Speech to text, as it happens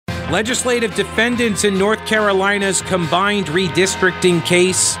Legislative defendants in North Carolina's combined redistricting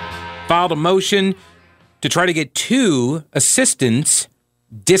case filed a motion to try to get 2 assistants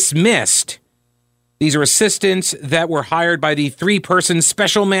dismissed. These are assistants that were hired by the 3-person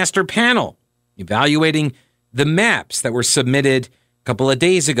special master panel evaluating the maps that were submitted a couple of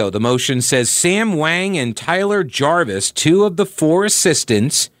days ago. The motion says Sam Wang and Tyler Jarvis, 2 of the 4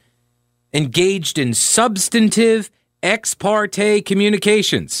 assistants, engaged in substantive ex parte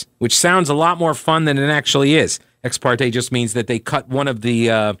communications, which sounds a lot more fun than it actually is. Ex parte just means that they cut one of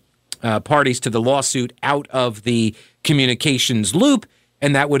the parties to the lawsuit out of the communications loop,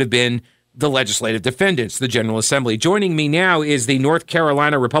 and that would have been the legislative defendants, the General Assembly. Joining me now is the North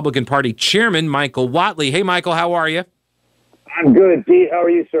Carolina Republican Party Chairman, Michael Whatley. Hey, Michael, how are you? I'm good, Pete. How are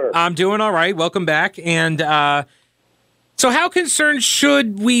you, sir? I'm doing all right. Welcome back. And so how concerned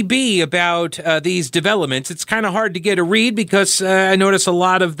should we be about these developments? It's kind of hard to get a read because I notice a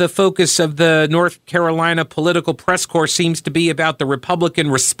lot of the focus of the North Carolina political press corps seems to be about the Republican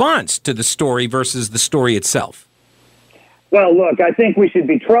response to the story versus the story itself. Well, look, I think we should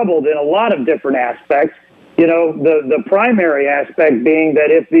be troubled in a lot of different aspects. You know, the primary aspect being that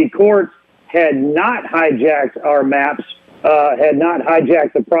if the courts had not hijacked our maps, had not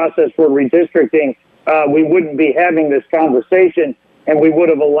hijacked the process for redistricting, we wouldn't be having this conversation, and we would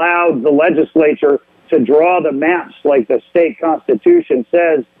have allowed the legislature to draw the maps like the state constitution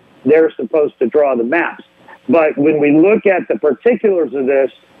says they're supposed to draw the maps. But when we look at the particulars of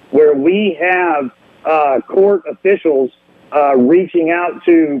this, where we have court officials reaching out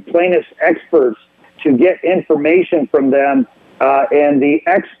to plaintiffs' experts to get information from them, and the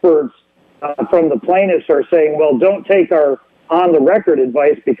experts from the plaintiffs are saying, well, don't take our on-the-record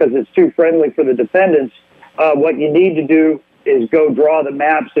advice because it's too friendly for the defendants. What you need to do is go draw the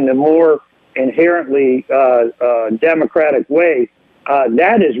maps in a more inherently democratic way.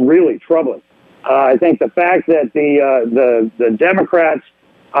 That is really troubling. I think the fact that the Democrats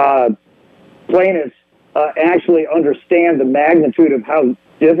plaintiffs actually understand the magnitude of how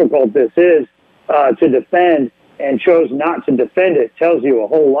difficult this is to defend and chose not to defend it tells you a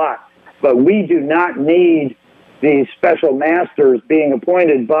whole lot. But we do not need these special masters being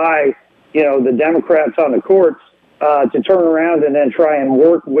appointed by, the Democrats on the courts to turn around and then try and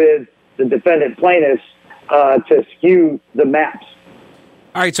work with the defendant plaintiffs to skew the maps.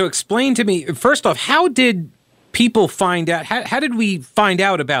 All right, so explain to me, first off, how did people find out? How did we find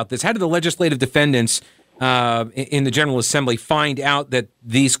out about this? How did the legislative defendants in the General Assembly find out that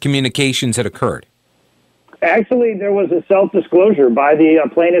these communications had occurred? Actually, there was a self-disclosure by the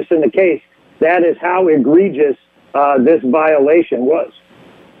plaintiffs in the case. That is how egregious this violation was.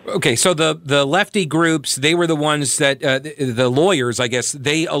 Okay, so the lefty groups, they were the ones that, the lawyers, I guess,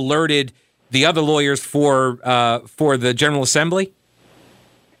 they alerted the other lawyers for the General Assembly?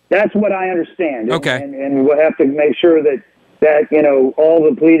 That's what I understand. Okay. And we'll have to make sure that all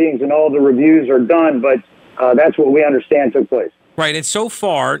the pleadings and all the reviews are done, but that's what we understand took place. Right, and so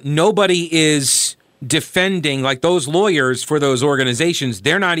far, nobody is defending, like those lawyers for those organizations,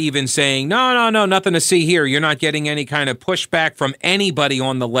 they're not even saying, no, nothing to see here. You're not getting any kind of pushback from anybody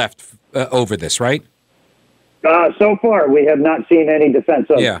on the left over this, right? So far, we have not seen any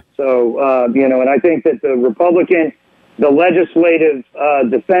defense of it. So, and I think that the legislative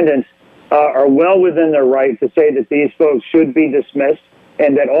defendants are well within their right to say that these folks should be dismissed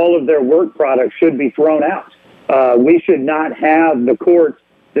and that all of their work products should be thrown out. We should not have the courts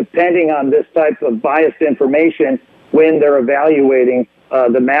depending on this type of biased information when they're evaluating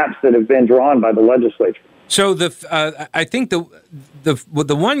the maps that have been drawn by the legislature. So I think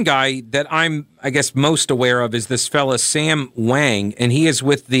the one guy that I'm, I guess, most aware of is this fella, Sam Wang, and he is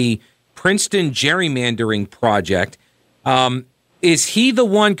with the Princeton Gerrymandering Project. Is he the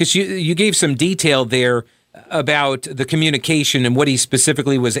one, because you gave some detail there about the communication and what he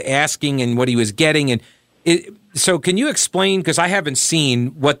specifically was asking and what he was getting, and so can you explain, because I haven't seen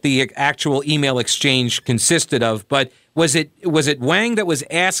what the actual email exchange consisted of, but was it Wang that was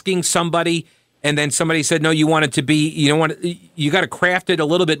asking somebody and then somebody said, no, you want it to be, you got to craft it a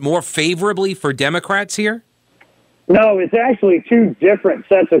little bit more favorably for Democrats here? No, it's actually 2 different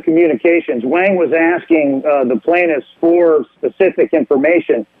sets of communications. Wang was asking the plaintiffs for specific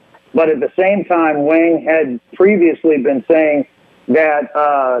information, but at the same time, Wang had previously been saying that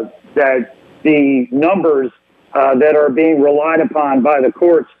the numbers that are being relied upon by the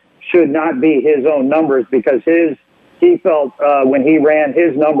courts should not be his own numbers because he felt when he ran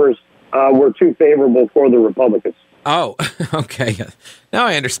his numbers were too favorable for the Republicans. Oh, okay. Now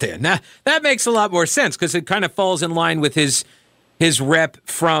I understand. Now that makes a lot more sense because it kind of falls in line with his rep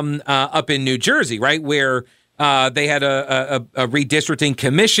from up in New Jersey, right? Where They had a redistricting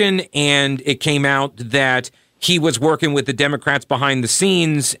commission, and it came out that he was working with the Democrats behind the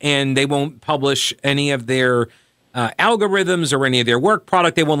scenes, and they won't publish any of their algorithms or any of their work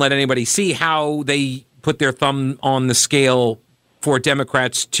product. They won't let anybody see how they put their thumb on the scale for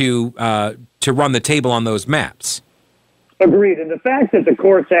Democrats to run the table on those maps. Agreed. And the fact that the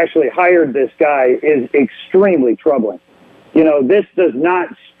courts actually hired this guy is extremely troubling. You know, this does not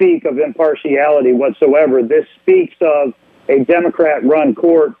speak of impartiality whatsoever. This speaks of a Democrat-run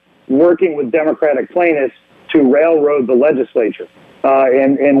court working with Democratic plaintiffs to railroad the legislature.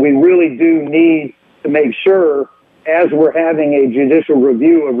 And we really do need to make sure, as we're having a judicial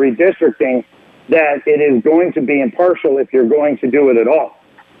review of redistricting, that it is going to be impartial if you're going to do it at all.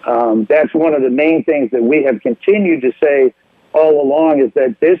 That's one of the main things that we have continued to say all along, is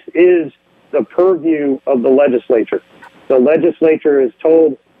that this is the purview of the legislature. The legislature is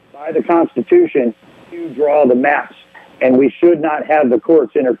told by the Constitution to draw the maps, and we should not have the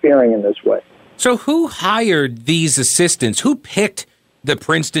courts interfering in this way. So who hired these assistants? Who picked the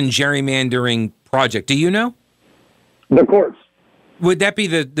Princeton gerrymandering project? Do you know? The courts. Would that be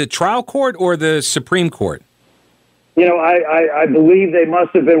the trial court or the Supreme Court? You know, I believe they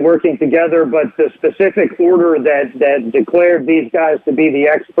must have been working together, but the specific order that declared these guys to be the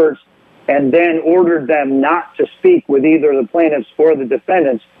experts and then ordered them not to speak with either the plaintiffs or the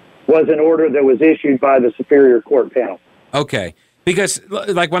defendants was an order that was issued by the Superior Court panel. Okay. Because,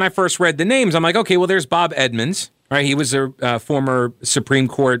 like, when I first read the names, I'm like, okay, well, there's Bob Edmonds, right? He was a former Supreme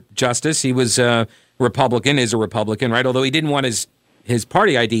Court justice. He was a Republican, is a Republican, right? Although he didn't want his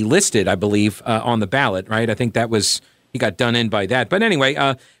party ID listed, I believe, on the ballot, right? I think he got done in by that. But anyway,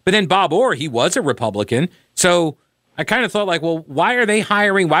 but then Bob Orr, he was a Republican. So I kind of thought, like, well, why are they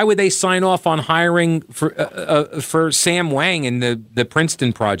hiring? Why would they sign off on hiring for Sam Wang in the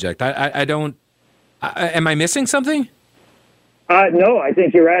Princeton project? I don't. Am I missing something? No, I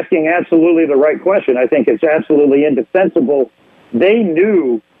think you're asking absolutely the right question. I think it's absolutely indefensible. They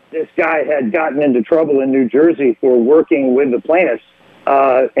knew this guy had gotten into trouble in New Jersey for working with the plaintiffs,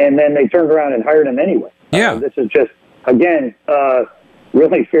 and then they turned around and hired him anyway. Yeah. This is just, again,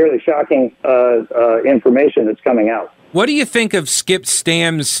 really fairly shocking information that's coming out. What do you think of Skip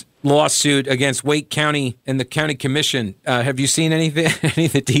Stam's lawsuit against Wake County and the county commission? Have you seen any of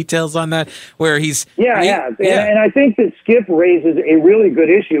the details on that? Where he's I have. And I think that Skip raises a really good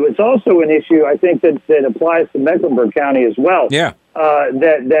issue. It's also an issue, I think, that applies to Mecklenburg County as well. Yeah.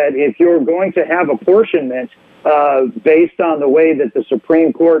 That if you're going to have apportionment based on the way that the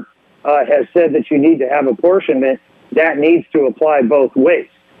Supreme Court has said that you need to have apportionment, that needs to apply both ways.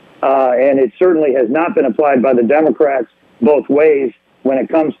 And it certainly has not been applied by the Democrats both ways when it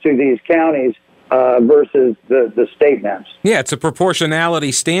comes to these counties versus the state maps. Yeah, it's a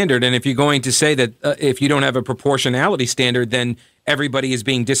proportionality standard. And if you're going to say that if you don't have a proportionality standard, then everybody is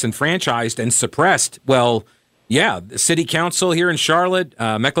being disenfranchised and suppressed, well, yeah, the city council here in Charlotte,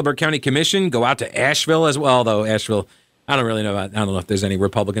 Mecklenburg County Commission, go out to Asheville as well, though Asheville, I don't know if there's any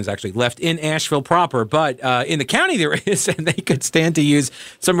Republicans actually left in Asheville proper, but in the county there is, and they could stand to use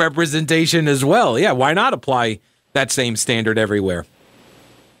some representation as well. Yeah, why not apply that same standard everywhere?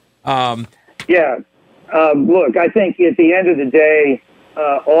 Look, I think at the end of the day,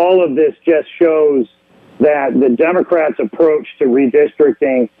 all of this just shows that the Democrats' approach to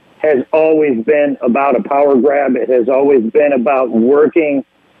redistricting has always been about a power grab. It has always been about working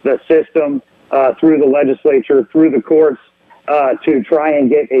the system through the legislature, through the courts, to try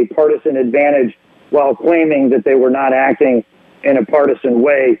and get a partisan advantage while claiming that they were not acting in a partisan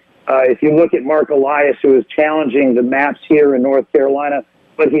way. If you look at Marc Elias, who is challenging the maps here in North Carolina,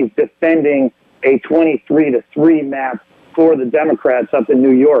 but he's defending a 23-3 map for the Democrats up in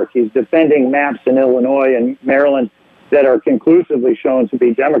New York. He's defending maps in Illinois and Maryland that are conclusively shown to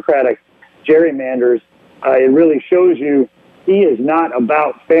be Democratic gerrymanders. It really shows you he is not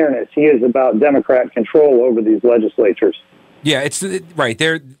about fairness. He is about Democrat control over these legislatures. Yeah, it's right.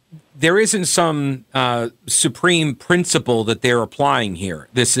 There isn't some supreme principle that they're applying here.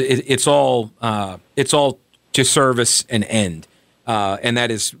 It's all to service an end, and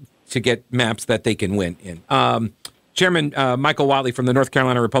that is to get maps that they can win in. Chairman Michael Whatley from the North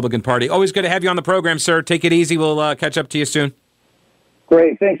Carolina Republican Party. Always good to have you on the program, sir. Take it easy. We'll catch up to you soon.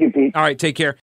 Great. Thank you, Pete. All right. Take care.